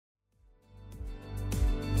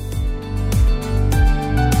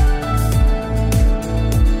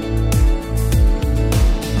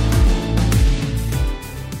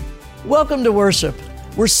Welcome to worship.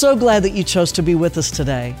 We're so glad that you chose to be with us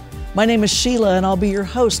today. My name is Sheila, and I'll be your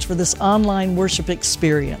host for this online worship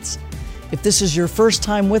experience. If this is your first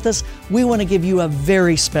time with us, we want to give you a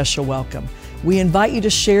very special welcome. We invite you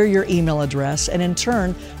to share your email address, and in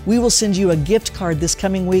turn, we will send you a gift card this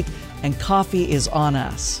coming week, and coffee is on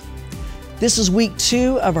us. This is week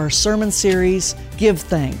 2 of our sermon series, Give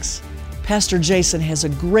Thanks. Pastor Jason has a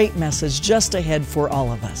great message just ahead for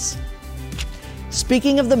all of us.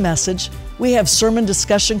 Speaking of the message, we have sermon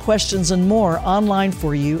discussion questions and more online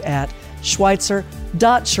for you at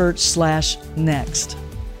schweitzer.church/next.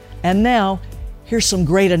 And now, here's some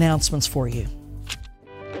great announcements for you.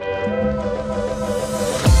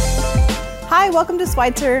 Hi, welcome to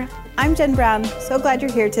Schweitzer. I'm Jen Brown. So glad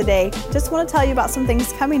you're here today. Just want to tell you about some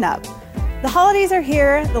things coming up. The holidays are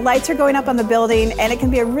here, the lights are going up on the building, and it can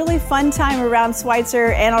be a really fun time around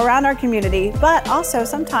Schweitzer and around our community, but also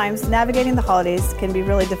sometimes navigating the holidays can be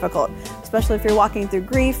really difficult, especially if you're walking through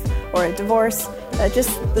grief or a divorce.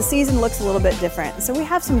 The season looks a little bit different. So we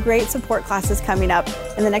have some great support classes coming up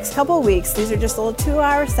in the next couple of weeks. These are just little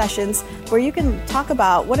 2-hour sessions where you can talk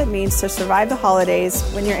about what it means to survive the holidays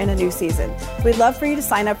when you're in a new season. We'd love for you to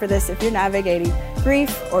sign up for this if you're navigating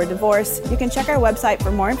grief or divorce. You can check our website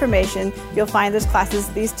for more information. You'll find those classes,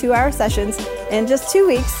 these 2-hour sessions, in just 2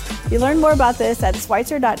 weeks. You learn more about this at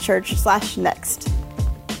schweitzer.church/next.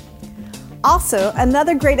 Also,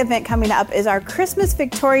 another great event coming up is our Christmas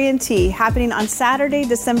Victorian Tea happening on Saturday,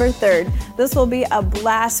 December 3rd. This will be a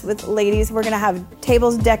blast with ladies. We're going to have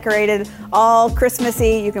tables decorated all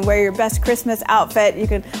Christmassy. You can wear your best Christmas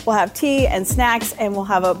outfit. We'll have tea and snacks, and we'll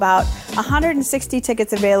have about 160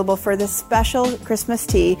 tickets available for this special Christmas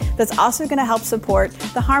tea that's also going to help support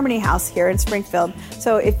the Harmony House here in Springfield.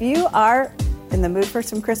 So if you are in the mood for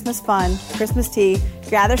some Christmas fun, Christmas tea,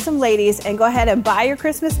 gather some ladies and go ahead and buy your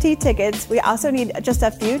Christmas tea tickets. We also need just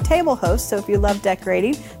a few table hosts, so if you love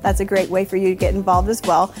decorating, that's a great way for you to get involved as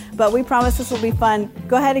well. But we promise this will be fun.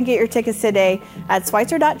 Go ahead and get your tickets today at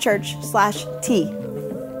schweitzer.church/tea.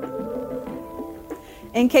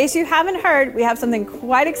 In case you haven't heard, we have something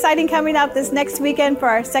quite exciting coming up this next weekend for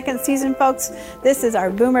our second season, folks. This is our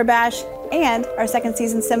Boomer Bash and our second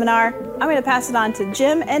season seminar. I'm going to pass it on to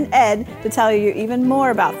Jim and Ed to tell you even more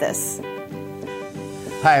about this.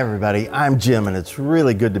 Hi everybody, I'm Jim, and it's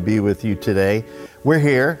really good to be with you today. We're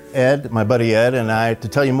here, Ed, my buddy Ed, and I, to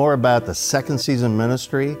tell you more about the second season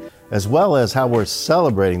ministry, as well as how we're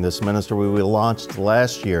celebrating this ministry we launched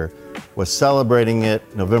last year. We're celebrating it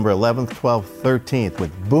November 11th, 12th, 13th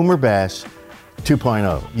with Boomer Bash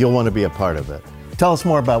 2.0. You'll want to be a part of it. Tell us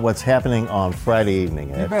more about what's happening on Friday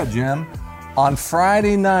evening, Ed. You bet, Jim. On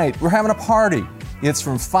Friday night, we're having a party. It's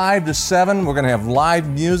from 5 to 7. We're going to have live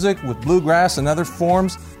music with bluegrass and other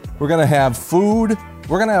forms. We're going to have food.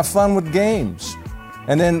 We're going to have fun with games.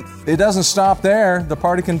 And then it doesn't stop there. The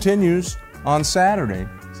party continues on Saturday.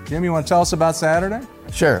 Jim, you want to tell us about Saturday?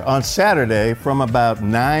 Sure. On Saturday, from about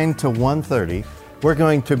 9 to 1:30, we're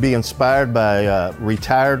going to be inspired by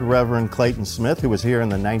retired Reverend Clayton Smith, who was here in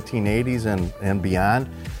the 1980s and beyond.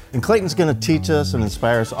 And Clayton's going to teach us and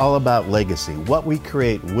inspire us all about legacy, what we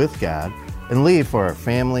create with God and leave for our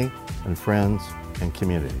family and friends and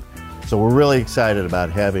community. So we're really excited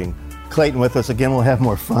about having Clayton with us. Again, we'll have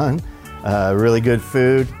more fun, really good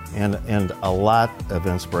food, and a lot of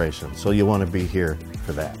inspiration. So you'll want to be here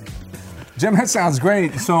for that. Jim, that sounds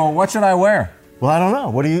great. So what should I wear? Well, I don't know.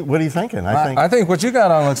 What are you thinking? I think what you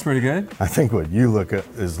got on looks pretty good. I think what you look at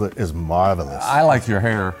is marvelous. I like your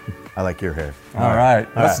hair. I like your hair. All right.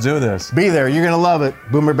 Let's do this. Be there. You're going to love it.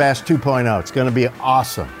 Boomer Bash 2.0. It's going to be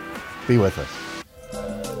awesome. Be with us.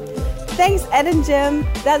 Thanks, Ed and Jim.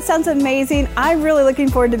 That sounds amazing. I'm really looking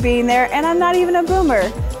forward to being there, and I'm not even a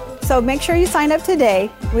boomer. So make sure you sign up today.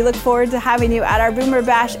 We look forward to having you at our Boomer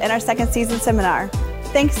Bash and our second season seminar.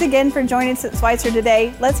 Thanks again for joining us at Schweitzer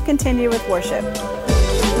today. Let's continue with worship.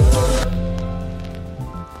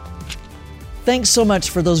 Thanks so much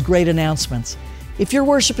for those great announcements. If you're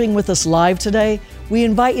worshiping with us live today, we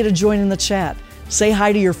invite you to join in the chat. Say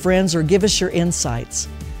hi to your friends or give us your insights.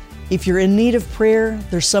 If you're in need of prayer,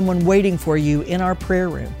 there's someone waiting for you in our prayer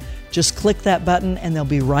room. Just click that button and they'll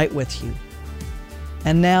be right with you.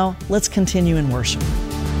 And now, let's continue in worship.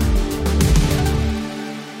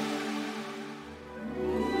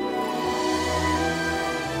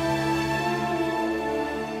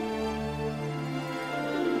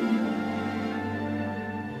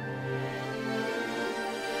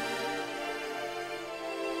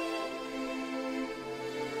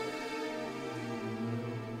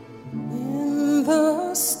 In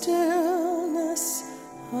the stillness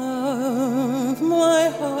of my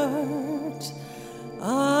heart,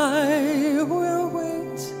 I will wait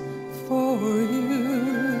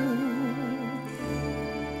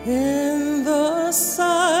the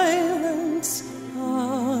silence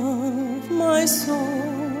of my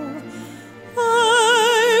soul,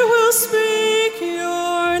 I will speak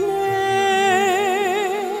your name.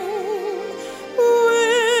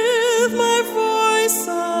 With my voice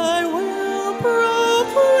I will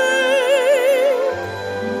proclaim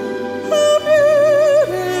how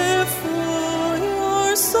beautiful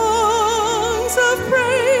your songs of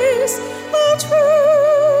praise, how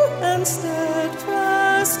true and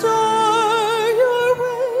steadfast are your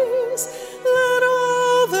ways. Let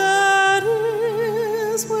all that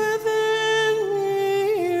is within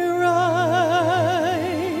me rise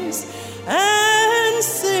and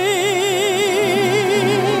sing.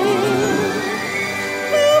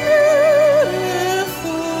 How beautiful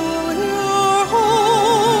your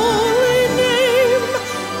holy name,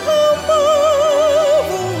 how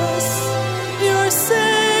marvelous your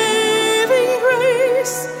saving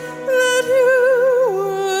grace, that you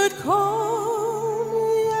would call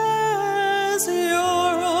me as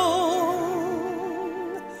your own.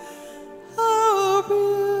 How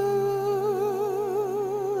beautiful.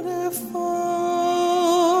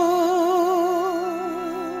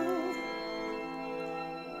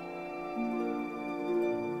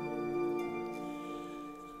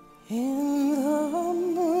 In the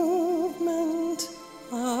movement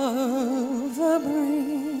of the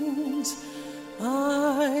breeze,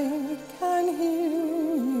 I can hear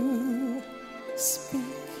you speak.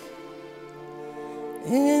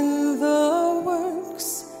 In the works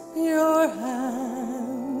your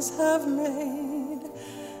hands have made,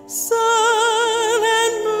 sun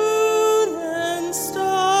and moon and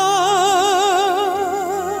stars,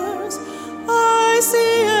 I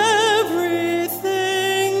see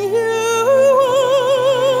everything you are.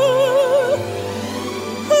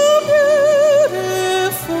 How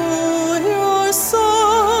beautiful your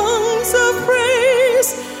songs of praise,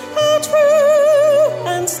 how true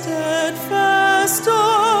and steadfast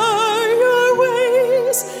are your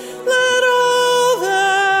ways. Let all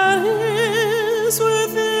that is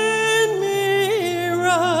within me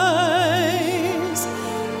rise.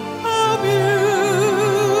 How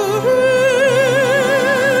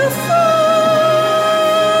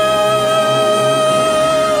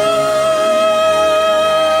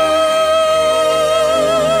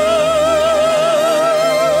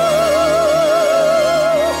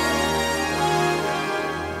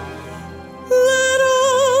Let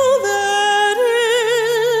all that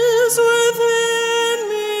is within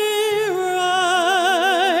me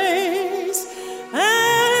rise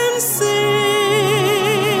and sing.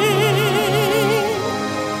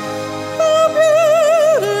 How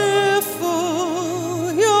beautiful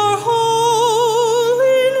your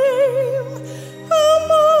holy name, how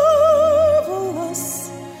marvelous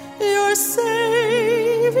your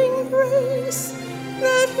saving grace,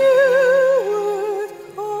 that you would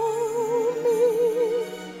call me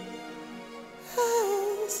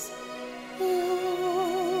as your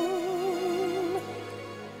own.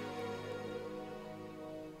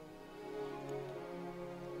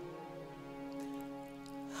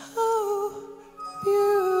 How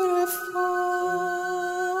beautiful.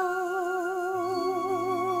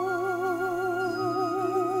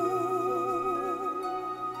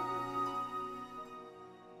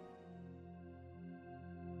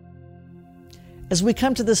 As we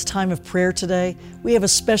come to this time of prayer today, we have a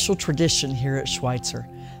special tradition here at Schweitzer.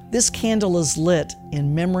 This candle is lit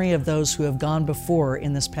in memory of those who have gone before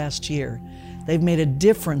in this past year. They've made a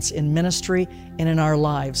difference in ministry and in our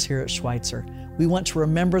lives here at Schweitzer. We want to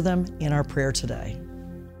remember them in our prayer today.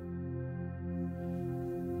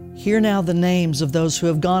 Hear now the names of those who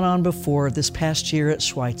have gone on before this past year at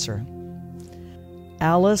Schweitzer.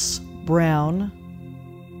 Alice Brown,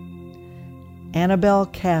 Annabelle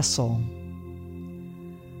Castle,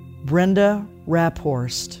 Brenda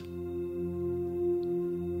Rapphorst,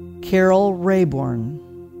 Carol Rayborn,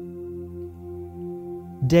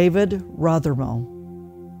 David Rothermel,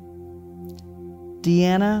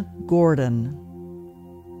 Deanna Gordon,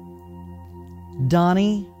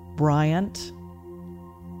 Donnie Bryant,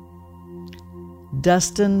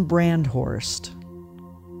 Dustin Brandhorst,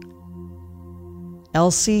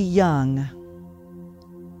 Elsie Young,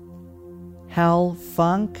 Hal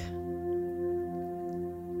Funk,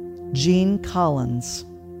 Jean Collins,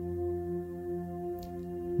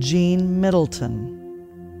 Jean Middleton,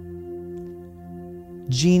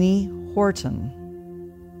 Jeannie Horton,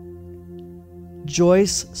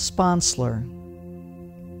 Joyce Sponsler,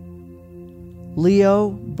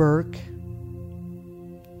 Leo Burke,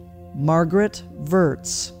 Margaret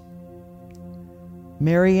Vertz,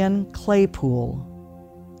 Marion Claypool,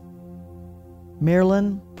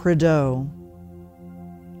 Marilyn Prideaux,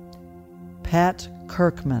 Pat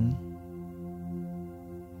Kirkman.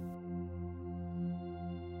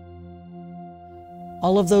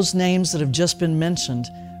 All of those names that have just been mentioned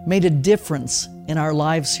made a difference in our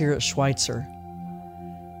lives here at Schweitzer.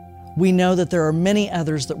 We know that there are many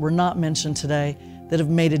others that were not mentioned today that have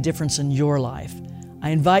made a difference in your life. I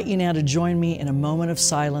invite you now to join me in a moment of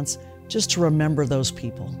silence just to remember those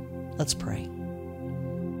people. Let's pray.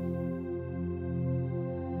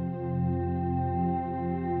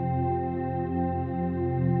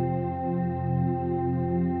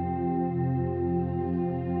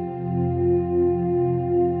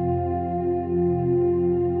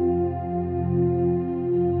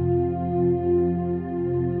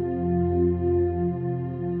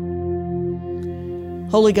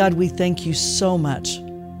 Holy God, we thank you so much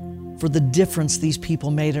for the difference these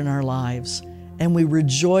people made in our lives, and we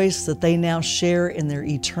rejoice that they now share in their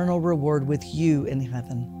eternal reward with you in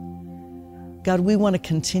heaven. God, we want to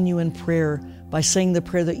continue in prayer by saying the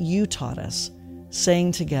prayer that you taught us,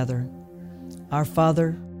 saying together, Our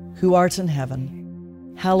Father, who art in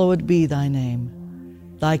heaven, hallowed be thy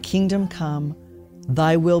name. Thy kingdom come,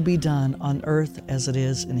 thy will be done on earth as it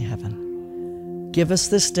is in heaven. Give us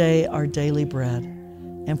this day our daily bread,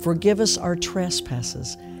 and forgive us our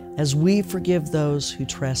trespasses as we forgive those who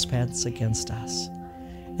trespass against us.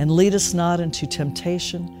 And lead us not into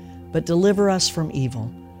temptation, but deliver us from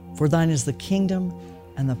evil. For thine is the kingdom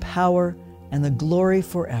and the power and the glory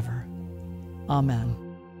forever. Amen.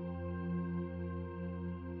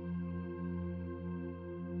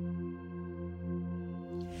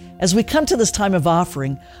 As we come to this time of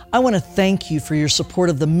offering, I want to thank you for your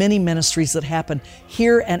support of the many ministries that happen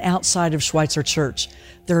here and outside of Schweitzer Church.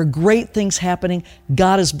 There are great things happening.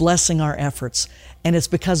 God is blessing our efforts, and it's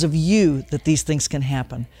because of you that these things can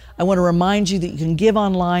happen. I want to remind you that you can give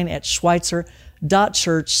online at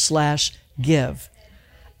schweitzer.church/give.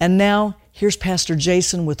 And now, here's Pastor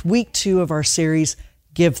Jason with week 2 of our series,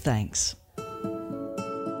 Give Thanks.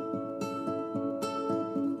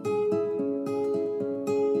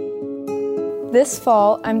 This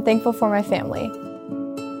fall, I'm thankful for my family.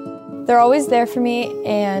 They're always there for me,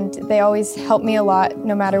 and they always help me a lot,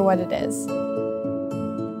 no matter what it is.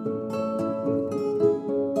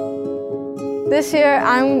 This year,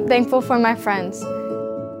 I'm thankful for my friends.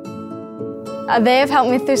 They have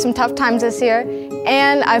helped me through some tough times this year,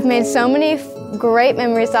 and I've made so many great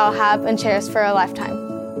memories that I'll have and cherish for a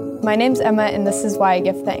lifetime. My name's Emma, and this is why I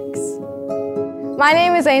give thanks. My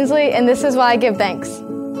name is Ainsley, and this is why I give thanks.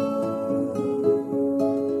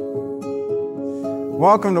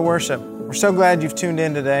 Welcome to worship. We're so glad you've tuned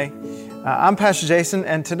in today. I'm Pastor Jason,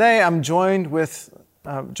 and today I'm joined by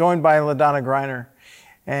LaDonna Greiner.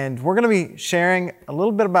 And we're going to be sharing a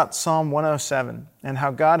little bit about Psalm 107 and how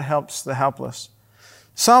God helps the helpless.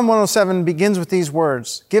 Psalm 107 begins with these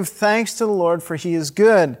words, "Give thanks to the Lord, for He is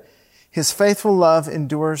good. His faithful love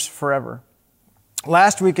endures forever."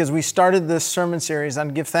 Last week, as we started this sermon series on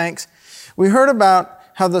Give Thanks, we heard about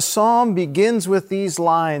how the psalm begins with these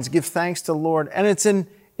lines, "Give thanks to the Lord," and it's an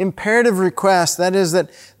imperative request. That is, that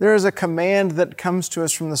there is a command that comes to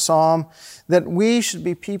us from the psalm that we should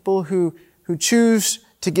be people who choose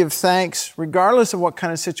to give thanks regardless of what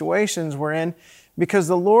kind of situations we're in, because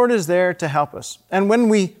the Lord is there to help us. And when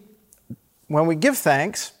we give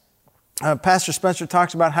thanks, Pastor Spencer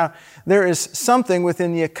talks about how there is something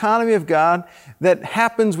within the economy of God that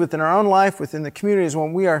happens within our own life, within the communities,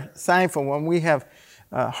 when we are thankful, when we have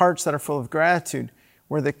hearts that are full of gratitude,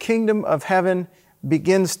 where the kingdom of heaven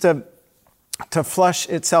begins to flush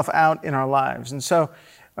itself out in our lives. And so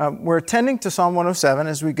we're attending to Psalm 107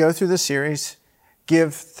 as we go through the series,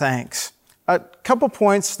 Give Thanks. A couple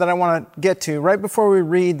points that I want to get to right before we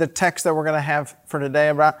read the text that we're going to have for today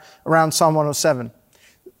around Psalm 107.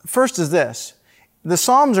 First is this. The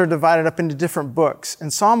Psalms are divided up into different books,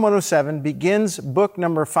 and Psalm 107 begins book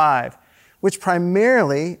number 5, which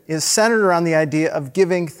primarily is centered around the idea of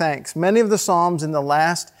giving thanks. Many of the Psalms in the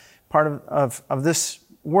last part of this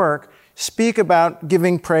work speak about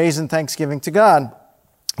giving praise and thanksgiving to God.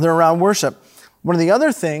 They're around worship. One of the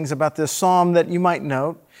other things about this psalm that you might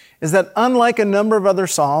note is that unlike a number of other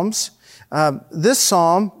psalms, this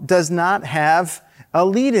psalm does not have a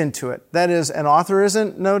lead into it. That is, an author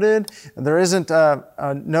isn't noted. There isn't a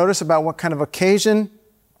notice about what kind of occasion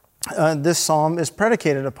this psalm is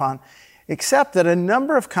predicated upon, except that a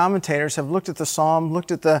number of commentators have looked at the psalm, looked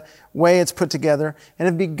at the way it's put together, and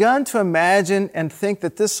have begun to imagine and think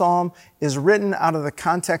that this psalm is written out of the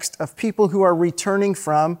context of people who are returning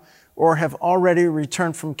from or have already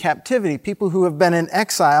returned from captivity, people who have been in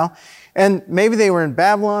exile, and maybe they were in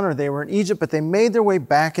Babylon or they were in Egypt, but they made their way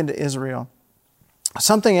back into Israel.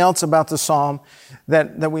 something else about the psalm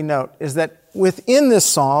that we note is that within this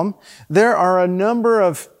psalm, there are a number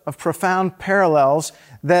of profound parallels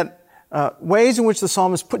that ways in which the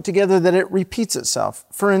psalm is put together that it repeats itself.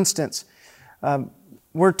 For instance,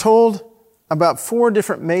 we're told about 4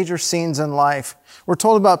 different major scenes in life. We're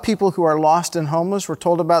told about people who are lost and homeless. We're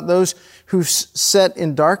told about those who set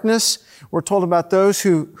in darkness. We're told about those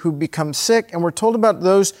who become sick. And we're told about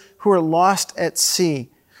those who are lost at sea.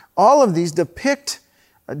 All of these depict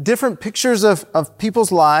different pictures of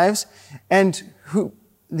people's lives, and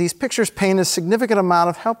these pictures paint a significant amount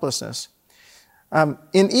of helplessness.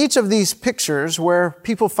 In each of these pictures where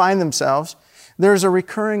people find themselves, there's a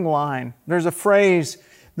recurring line. There's a phrase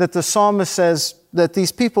that the psalmist says that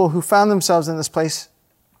these people who found themselves in this place,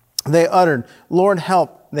 they uttered, "Lord,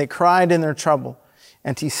 help." They cried in their trouble,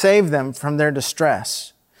 and He saved them from their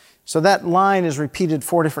distress. So that line is repeated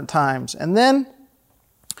 4 different times. And then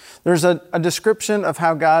there's a description of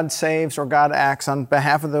how God saves or God acts on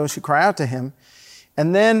behalf of those who cry out to Him.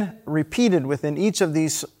 And then repeated within each of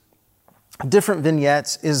these different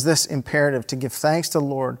vignettes is this imperative to give thanks to the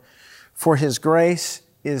Lord, for His grace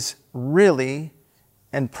is really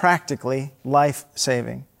and practically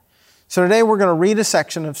life-saving. So today we're going to read a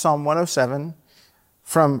section of Psalm 107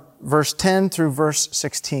 from verse 10 through verse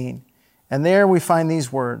 16. And there we find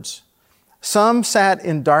these words. Some sat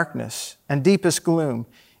in darkness and deepest gloom,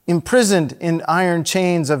 imprisoned in iron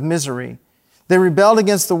chains of misery. They rebelled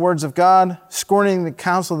against the words of God, scorning the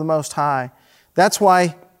counsel of the Most High. That's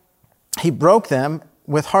why He broke them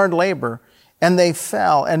with hard labor, and they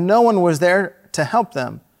fell, and no one was there to help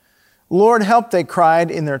them. Lord, help, they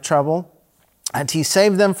cried in their trouble, and He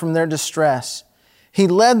saved them from their distress. He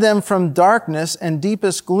led them from darkness and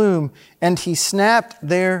deepest gloom, and He snapped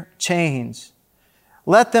their chains.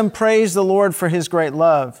 Let them praise the Lord for His great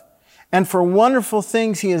love, and for wonderful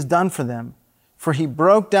things He has done for them. For He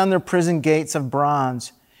broke down their prison gates of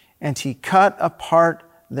bronze, and He cut apart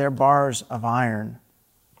their bars of iron.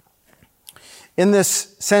 In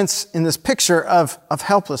this sense, in this picture of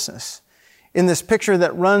helplessness, in this picture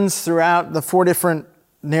that runs throughout the 4 different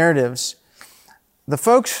narratives, the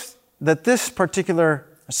folks that this particular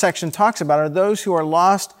section talks about are those who are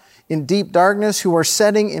lost in deep darkness, who are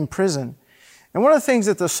sitting in prison. And one of the things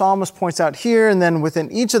that the psalmist points out here and then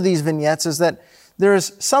within each of these vignettes is that there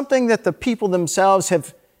is something that the people themselves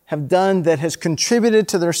have done that has contributed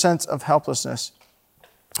to their sense of helplessness.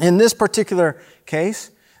 In this particular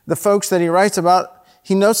case, the folks that he writes about,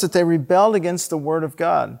 he notes that they rebelled against the Word of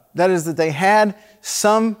God. That is, that they had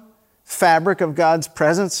some fabric of God's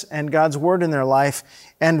presence and God's Word in their life,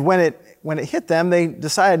 and when it hit them, they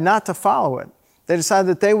decided not to follow it. They decided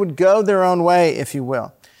that they would go their own way, if you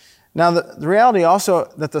will. Now, the reality also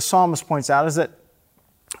that the psalmist points out is that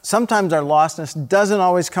sometimes our lostness doesn't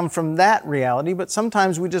always come from that reality, but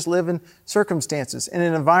sometimes we just live in circumstances, in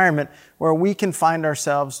an environment where we can find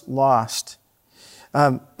ourselves lost.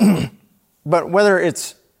 But whether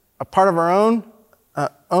it's a part of our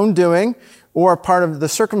own doing or a part of the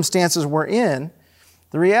circumstances we're in,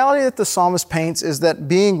 the reality that the psalmist paints is that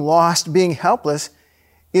being lost, being helpless,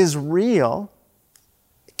 is real,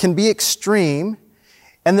 can be extreme,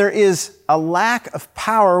 and there is a lack of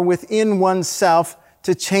power within oneself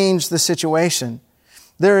to change the situation.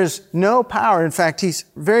 There is no power. In fact, he's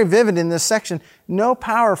very vivid in this section. No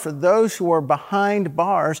power for those who are behind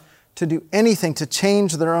bars to do anything to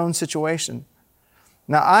change their own situation.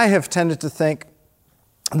 Now, I have tended to think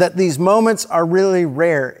that these moments are really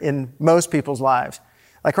rare in most people's lives.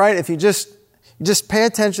 Like, right, if you just pay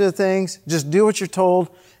attention to things, just do what you're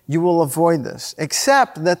told, you will avoid this.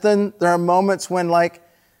 Except that then there are moments when, like,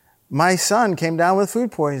 my son came down with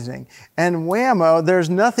food poisoning, and whammo, there's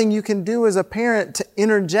nothing you can do as a parent to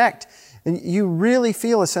interject. And you really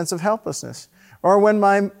feel a sense of helplessness. Or when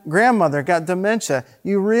my grandmother got dementia,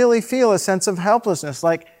 you really feel a sense of helplessness.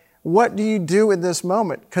 Like, what do you do in this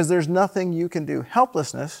moment? Because there's nothing you can do.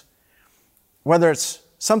 Helplessness, whether it's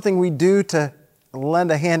something we do to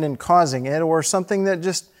lend a hand in causing it or something that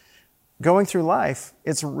just going through life,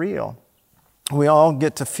 it's real. We all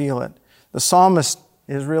get to feel it. The psalmist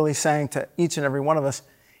is really saying to each and every one of us,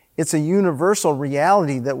 it's a universal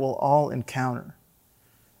reality that we'll all encounter.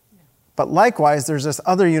 But likewise, there's this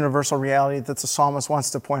other universal reality that the psalmist wants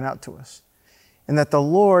to point out to us, and that the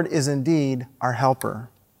Lord is indeed our helper.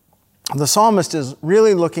 The psalmist is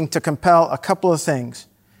really looking to compel a couple of things.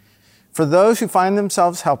 For those who find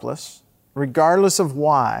themselves helpless, regardless of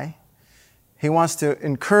why, he wants to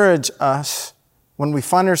encourage us, when we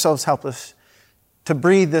find ourselves helpless, to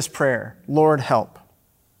breathe this prayer, Lord, help.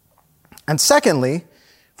 And secondly,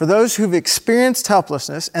 for those who've experienced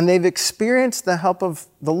helplessness and they've experienced the help of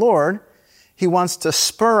the Lord, He wants to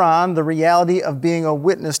spur on the reality of being a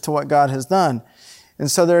witness to what God has done. And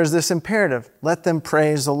so there's this imperative, let them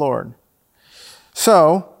praise the Lord.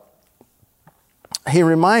 So he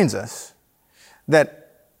reminds us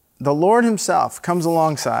that the Lord himself comes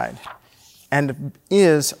alongside and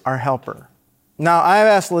is our helper. Now, I've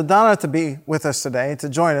asked LaDonna to be with us today, to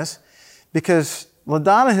join us, because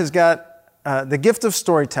LaDonna has got the gift of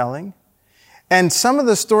storytelling, and some of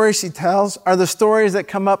the stories she tells are the stories that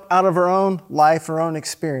come up out of her own life, her own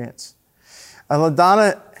experience.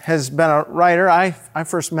 LaDonna has been a writer. I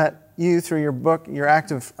first met you through your book, your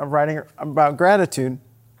act of writing about gratitude.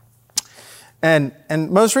 And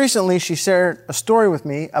most recently, she shared a story with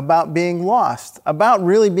me about being lost, about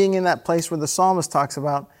really being in that place where the psalmist talks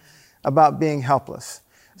about being helpless.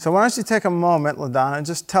 So why don't you take a moment, LaDonna, and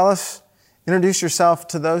just introduce yourself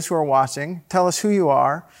to those who are watching, tell us who you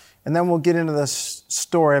are, and then we'll get into this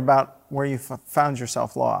story about where you found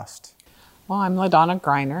yourself lost. Well, I'm LaDonna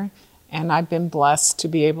Greiner, and I've been blessed to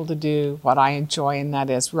be able to do what I enjoy, and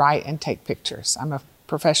that is write and take pictures. I'm a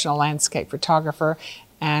professional landscape photographer,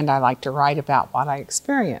 and I like to write about what I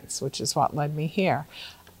experience, which is what led me here.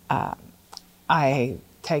 I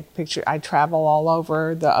take pictures. I travel all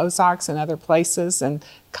over the Ozarks and other places, and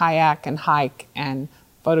kayak and hike and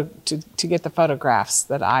to get the photographs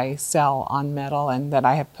that I sell on metal and that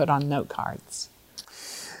I have put on note cards.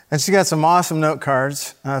 And she got some awesome note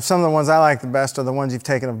cards. Some of the ones I like the best are the ones you've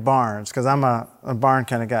taken of barns, because I'm a barn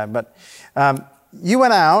kind of guy. But you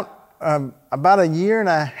went out about a year and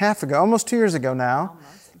a half ago, almost 2 years ago now,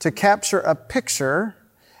 to capture a picture.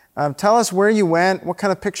 Tell us where you went, what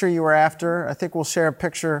kind of picture you were after. I think we'll share a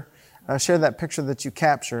picture, share that picture that you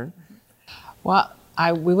captured. Well,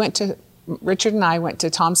 Richard and I went to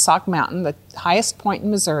Tom Sauk Mountain, the highest point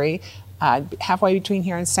in Missouri, halfway between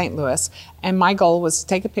here and St. Louis, and my goal was to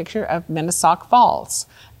take a picture of Minnesauk Falls.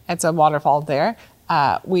 It's a waterfall there.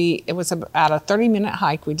 It was about a 30-minute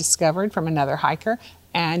hike we discovered from another hiker,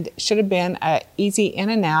 and should have been an easy in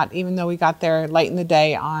and out, even though we got there late in the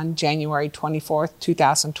day on January 24th,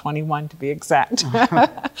 2021 to be exact.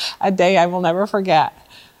 A day I will never forget.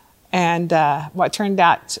 And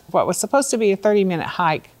what was supposed to be a 30-minute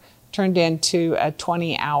hike turned into a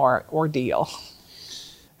 20-hour ordeal.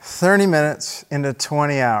 30 minutes into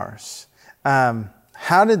 20 hours.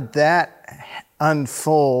 How did that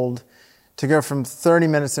unfold to go from 30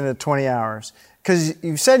 minutes into 20 hours? Because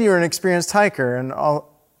you said you were an experienced hiker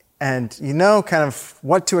and you know kind of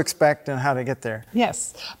what to expect and how to get there.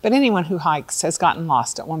 Yes, but anyone who hikes has gotten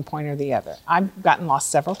lost at one point or the other. I've gotten lost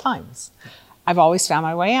several times. I've always found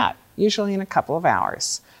my way out, usually in a couple of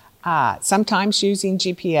hours. Sometimes using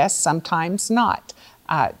GPS, sometimes not.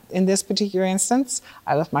 In this particular instance,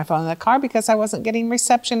 I left my phone in the car because I wasn't getting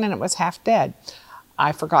reception and it was half dead.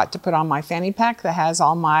 I forgot to put on my fanny pack that has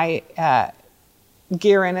all my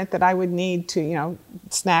gear in it that I would need to,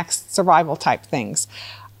 snacks, survival type things.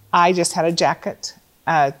 I just had a jacket.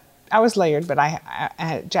 I was layered, but I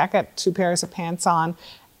had a jacket, 2 pairs of pants on,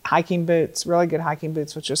 hiking boots, really good hiking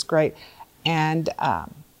boots, which was great. And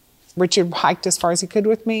Richard hiked as far as he could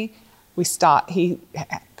with me. We stopped. He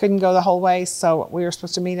couldn't go the whole way, so we were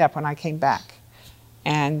supposed to meet up when I came back.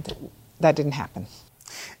 And that didn't happen.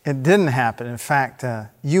 It didn't happen. In fact,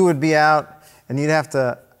 you would be out and you'd have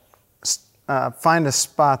to find a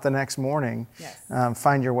spot the next morning, yes.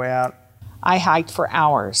 Find your way out. I hiked for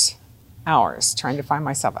hours trying to find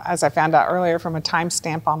myself. As I found out earlier from a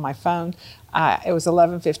timestamp on my phone, it was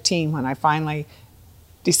 11:15 when I finally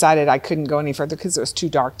decided I couldn't go any further because it was too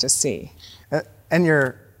dark to see. And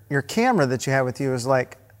your camera that you had with you was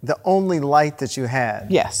like the only light that you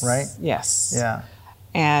had. Yes. Right? Yes. Yeah.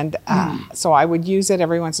 And so I would use it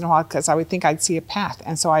every once in a while because I would think I'd see a path.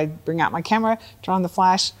 And so I'd bring out my camera, turn on the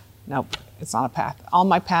flash. Nope, it's not a path. All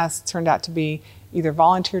my paths turned out to be either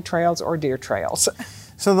volunteer trails or deer trails.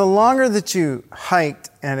 So the longer that you hiked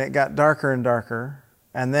and it got darker and darker,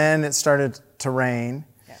 and then it started to rain,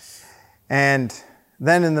 yes. And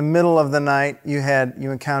then in the middle of the night, you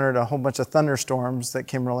encountered a whole bunch of thunderstorms that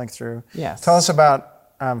came rolling through. Yes. Tell us about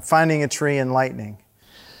finding a tree and lightning.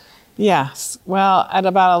 Yes. Well, at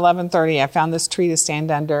about 11:30, I found this tree to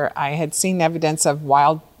stand under. I had seen evidence of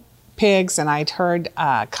wild pigs, and I'd heard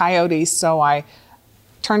coyotes, so I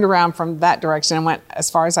turned around from that direction and went as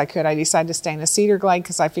far as I could. I decided to stay in a cedar glade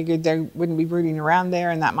because I figured they wouldn't be rooting around there,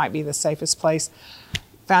 and that might be the safest place.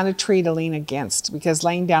 Found a tree to lean against because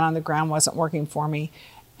laying down on the ground wasn't working for me,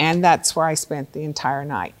 and that's where I spent the entire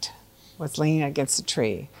night, was leaning against the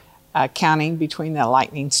tree, counting between the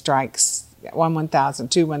lightning strikes, 1 1,000,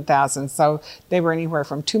 2 1,000, so they were anywhere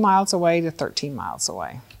from 2 miles away to 13 miles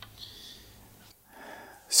away.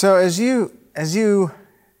 So as you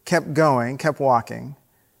kept going, kept walking,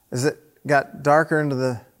 as it got darker into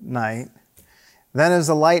the night, then as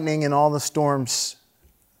the lightning and all the storms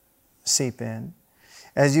seep in,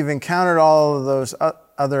 as you've encountered all of those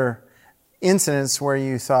other incidents where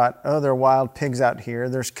you thought, oh, there are wild pigs out here,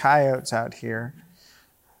 there's coyotes out here,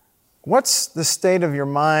 what's the state of your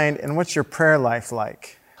mind and what's your prayer life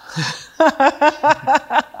like?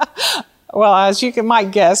 Well, as you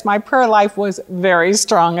might guess, my prayer life was very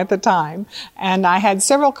strong at the time. And I had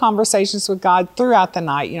several conversations with God throughout the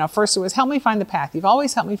night. First it was, help me find the path. You've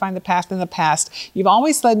always helped me find the path in the past. You've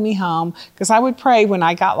always led me home. Because I would pray when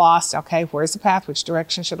I got lost, okay, where's the path? Which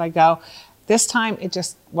direction should I go? This time it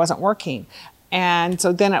just wasn't working. And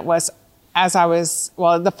so then it was,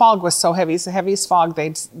 the fog was so heavy. It's the heaviest fog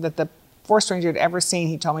that the forest ranger had ever seen,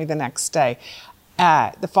 he told me the next day.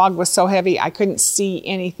 The fog was so heavy, I couldn't see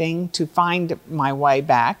anything to find my way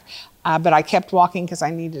back. But I kept walking because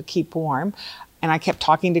I needed to keep warm. And I kept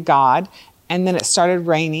talking to God. And then it started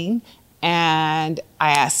raining. And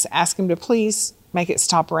I asked him to please make it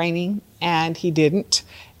stop raining. And he didn't.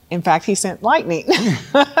 In fact, he sent lightning.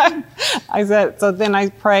 So then I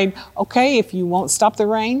prayed, okay, if you won't stop the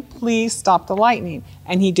rain, please stop the lightning.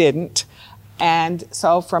 And he didn't. And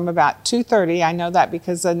so from about 2:30, I know that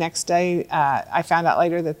because the next day I found out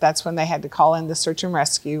later that that's when they had to call in the search and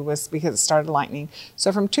rescue, was because it started lightning.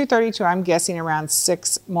 So from 2:30 to, I'm guessing, around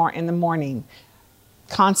 6 more in the morning,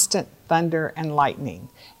 constant thunder and lightning.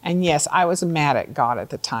 And yes, I was mad at God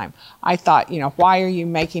at the time. I thought, why are you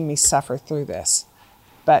making me suffer through this?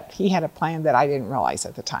 But he had a plan that I didn't realize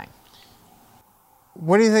at the time.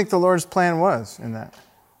 What do you think the Lord's plan was in that?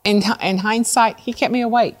 In hindsight, he kept me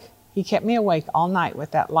awake. He kept me awake all night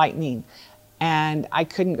with that lightning. And I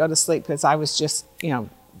couldn't go to sleep because I was just,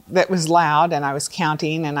 that was loud, and I was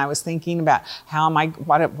counting, and I was thinking about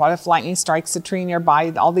what if lightning strikes a tree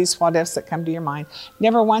nearby, all these what ifs that come to your mind.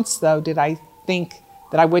 Never once, though, did I think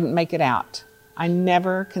that I wouldn't make it out. I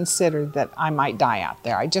never considered that I might die out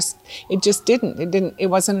there. It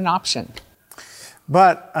wasn't an option.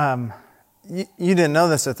 But you didn't know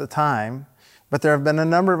this at the time, but there have been a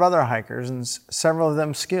number of other hikers, and several of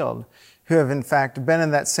them skilled, who have in fact been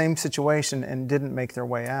in that same situation and didn't make their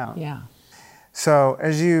way out. Yeah. So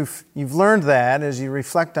as you've learned that, as you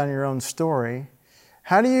reflect on your own story,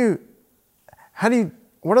 what are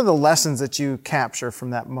the lessons that you capture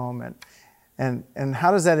from that moment? And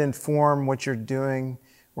how does that inform what you're doing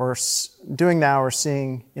now or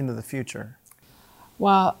seeing into the future?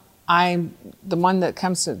 Well, the one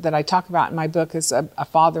that I talk about in my book is a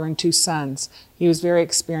father and 2 sons. He was very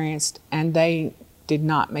experienced, and they did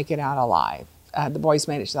not make it out alive. The boys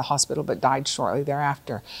made it to the hospital, but died shortly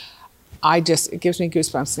thereafter. It gives me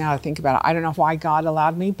goosebumps now to think about it. I don't know why God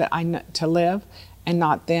allowed me to live and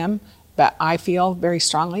not them, but I feel very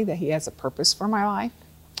strongly that he has a purpose for my life,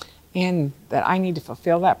 and that I need to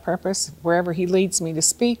fulfill that purpose wherever he leads me to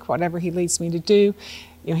speak, whatever he leads me to do.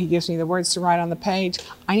 He gives me the words to write on the page.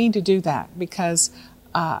 I need to do that because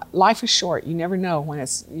life is short. You never know when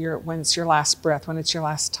it's your last breath, when it's your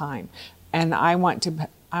last time. And I want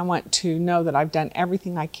to know that I've done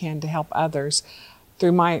everything I can to help others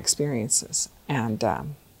through my experiences. And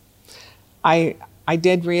I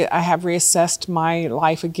have reassessed my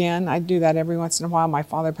life again. I do that every once in a while. My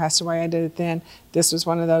father passed away. I did it then. This was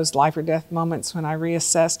one of those life or death moments when I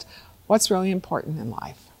reassessed what's really important in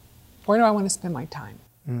life. Where do I want to spend my time?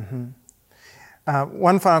 Mm-hmm.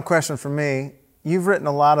 One final question for me. You've written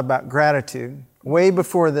a lot about gratitude way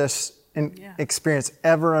before this experience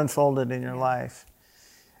ever unfolded in your life.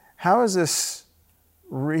 How has this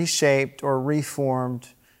reshaped or reformed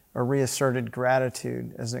or reasserted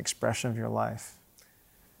gratitude as an expression of your life?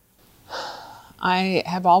 I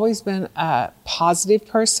have always been a positive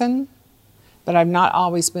person, but I've not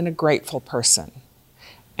always been a grateful person.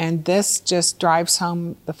 And this just drives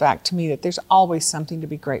home the fact to me that there's always something to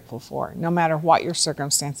be grateful for, no matter what your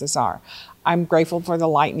circumstances are. I'm grateful for the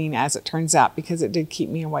lightning, as it turns out, because it did keep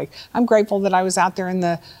me awake. I'm grateful that I was out there in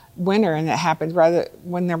the winter and it happened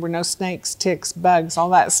when there were no snakes, ticks, bugs, all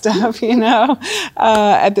that stuff,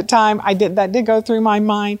 At the time, that did go through my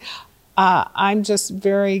mind. I'm just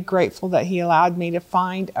very grateful that he allowed me to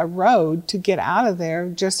find a road to get out of there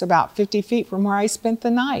just about 50 feet from where I spent the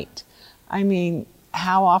night. I mean,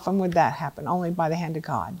 how often would that happen? Only by the hand of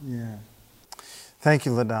God. Yeah. Thank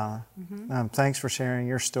you, LaDonna. Mm-hmm. Thanks for sharing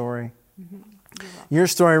your story. Mm-hmm. Your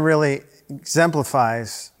story really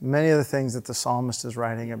exemplifies many of the things that the psalmist is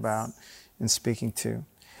writing about and speaking to.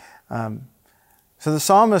 So the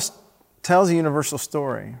psalmist tells a universal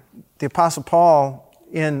story. The Apostle Paul,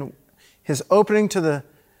 in his opening to the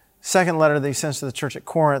second letter that he sends to the church at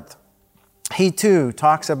Corinth, he too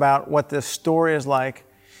talks about what this story is like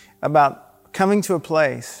about coming to a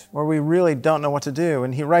place where we really don't know what to do.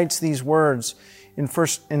 And he writes these words in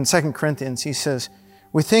 2 Corinthians. He says,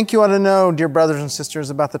 "We think you ought to know, dear brothers and sisters,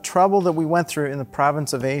 about the trouble that we went through in the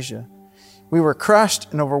province of Asia. We were crushed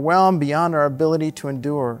and overwhelmed beyond our ability to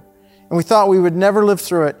endure. And we thought we would never live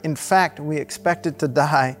through it. In fact, we expected to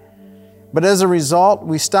die. But as a result,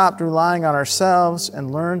 we stopped relying on ourselves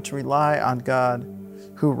and learned to rely on God,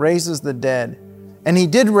 who raises the dead. And he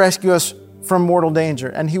did rescue us from mortal danger,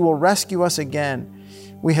 and he will rescue us again.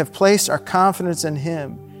 We have placed our confidence in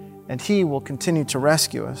him, and he will continue to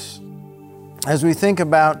rescue us." As we think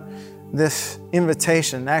about this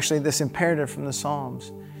invitation, actually this imperative from the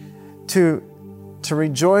Psalms, to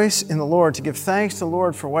rejoice in the Lord, to give thanks to the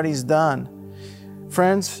Lord for what he's done.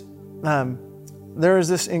 Friends, there is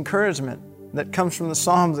this encouragement that comes from the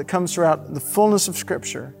Psalms, that comes throughout the fullness of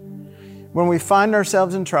Scripture. When we find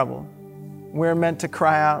ourselves in trouble, we're meant to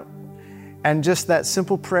cry out. And just that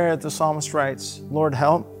simple prayer that the psalmist writes, "Lord,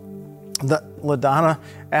 help," that LaDonna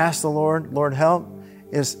asked the Lord, "Lord, help,"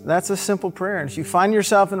 that's a simple prayer. And if you find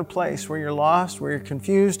yourself in a place where you're lost, where you're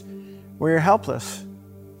confused, where you're helpless,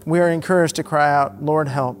 we are encouraged to cry out, "Lord,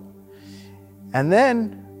 help." And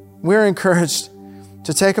then we're encouraged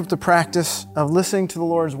to take up the practice of listening to the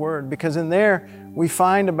Lord's word, because in there we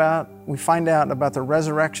find out about the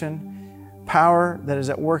resurrection power that is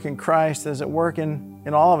at work in Christ, that is at work in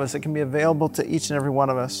all of us, that can be available to each and every one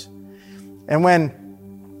of us. And when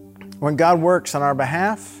God works on our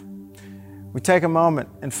behalf, we take a moment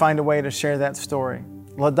and find a way to share that story.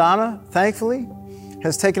 LaDonna, thankfully,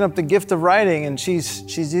 has taken up the gift of writing, and she's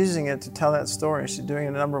using it to tell that story. She's doing it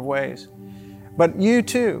in a number of ways. But you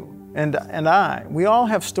too, and I, we all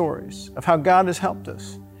have stories of how God has helped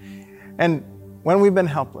us. And when we've been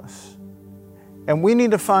helpless, and we need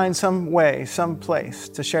to find some way, some place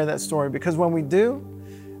to share that story, because when we do,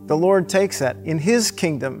 the Lord takes that in his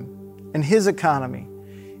kingdom, in his economy,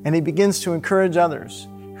 and he begins to encourage others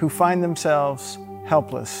who find themselves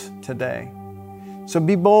helpless today. So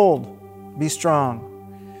be bold, be strong.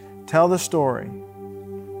 Tell the story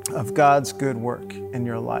of God's good work in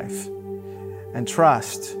your life, and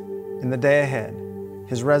trust in the day ahead,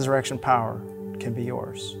 his resurrection power can be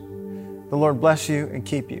yours. The Lord bless you and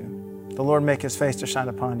keep you. The Lord make his face to shine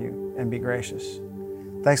upon you and be gracious.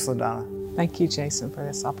 Thanks, LaDonna. Thank you, Jason, for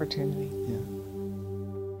this opportunity.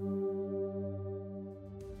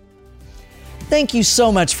 Thank you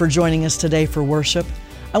so much for joining us today for worship.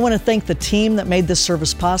 I want to thank the team that made this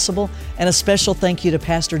service possible, and a special thank you to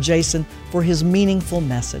Pastor Jason for his meaningful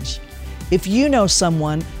message. If you know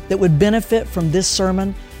someone that would benefit from this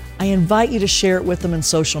sermon, I invite you to share it with them in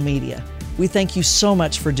social media. We thank you so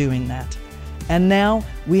much for doing that. And now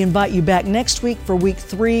we invite you back next week for week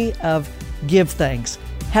 3 of Give Thanks.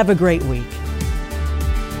 Have a great week.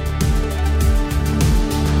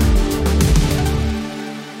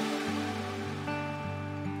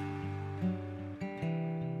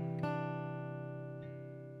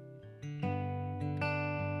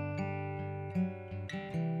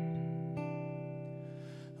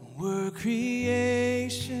 Were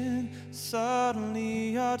creation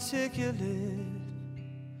suddenly articulate,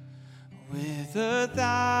 with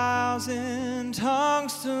 1,000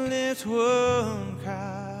 tongues to lift one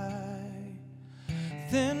cry,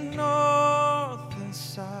 then north and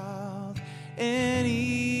south and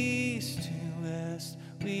east to west,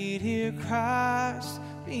 we'd hear Christ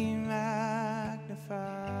be magnified.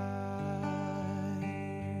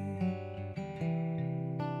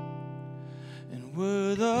 And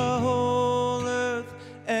were the whole earth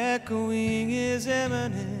echoing his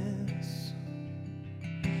eminence,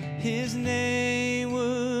 his name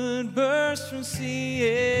would burst from sea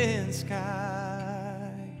and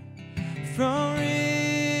sky, from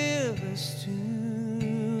rivers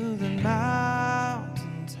to the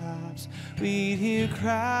mountain tops, we'd hear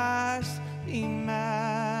Christ be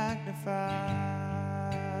magnified.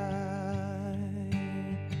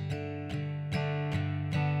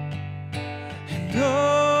 And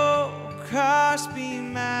oh, Christ be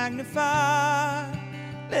magnified,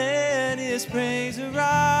 let his praise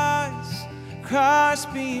arise.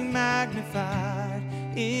 Christ be magnified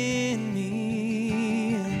in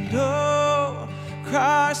me. And oh,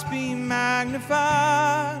 Christ be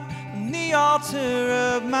magnified on the altar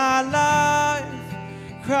of my life.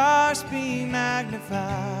 Christ be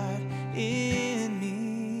magnified in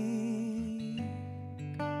me.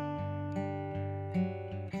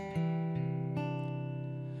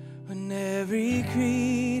 When every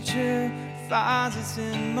creature finds its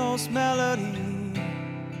inmost melody,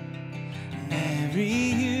 and every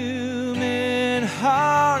human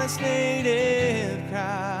heart its native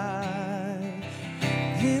cry,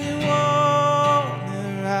 then it won't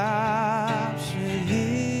arise.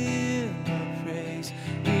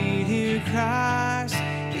 Christ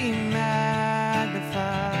be magnified.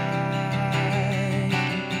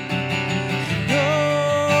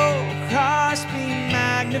 Oh, Christ be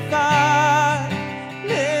magnified.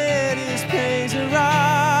 Let his praise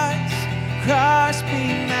arise. Christ be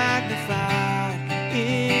magnified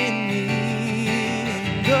in me.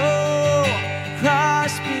 And oh,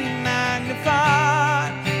 Christ be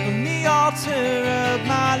magnified on the altar of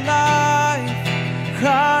my life.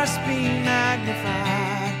 Christ be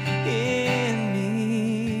magnified in me.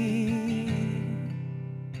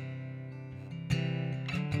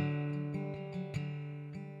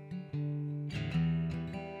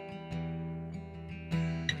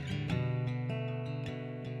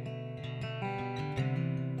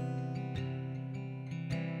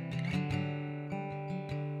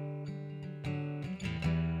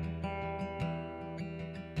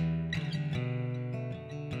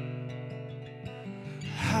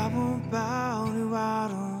 I won't bow to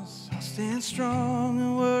idols, I'll stand strong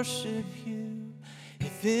and worship you.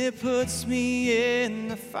 If it puts me in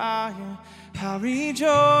the fire, I'll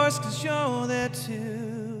rejoice 'cause you're there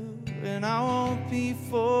too. And I won't be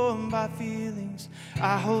formed by feelings,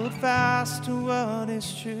 I hold fast to what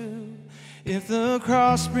is true. If the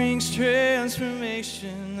cross brings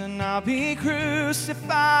transformation, then I'll be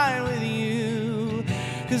crucified with you.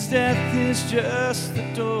 'Cause death is just the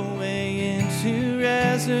doorway into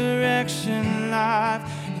resurrection life.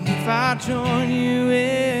 And if I join you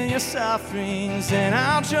in your sufferings, then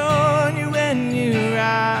I'll join you when you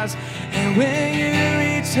rise. And when you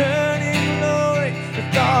return in glory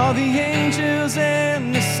with all the angels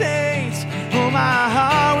and the saints, oh, my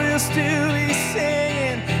heart will still be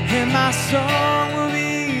singing, and my song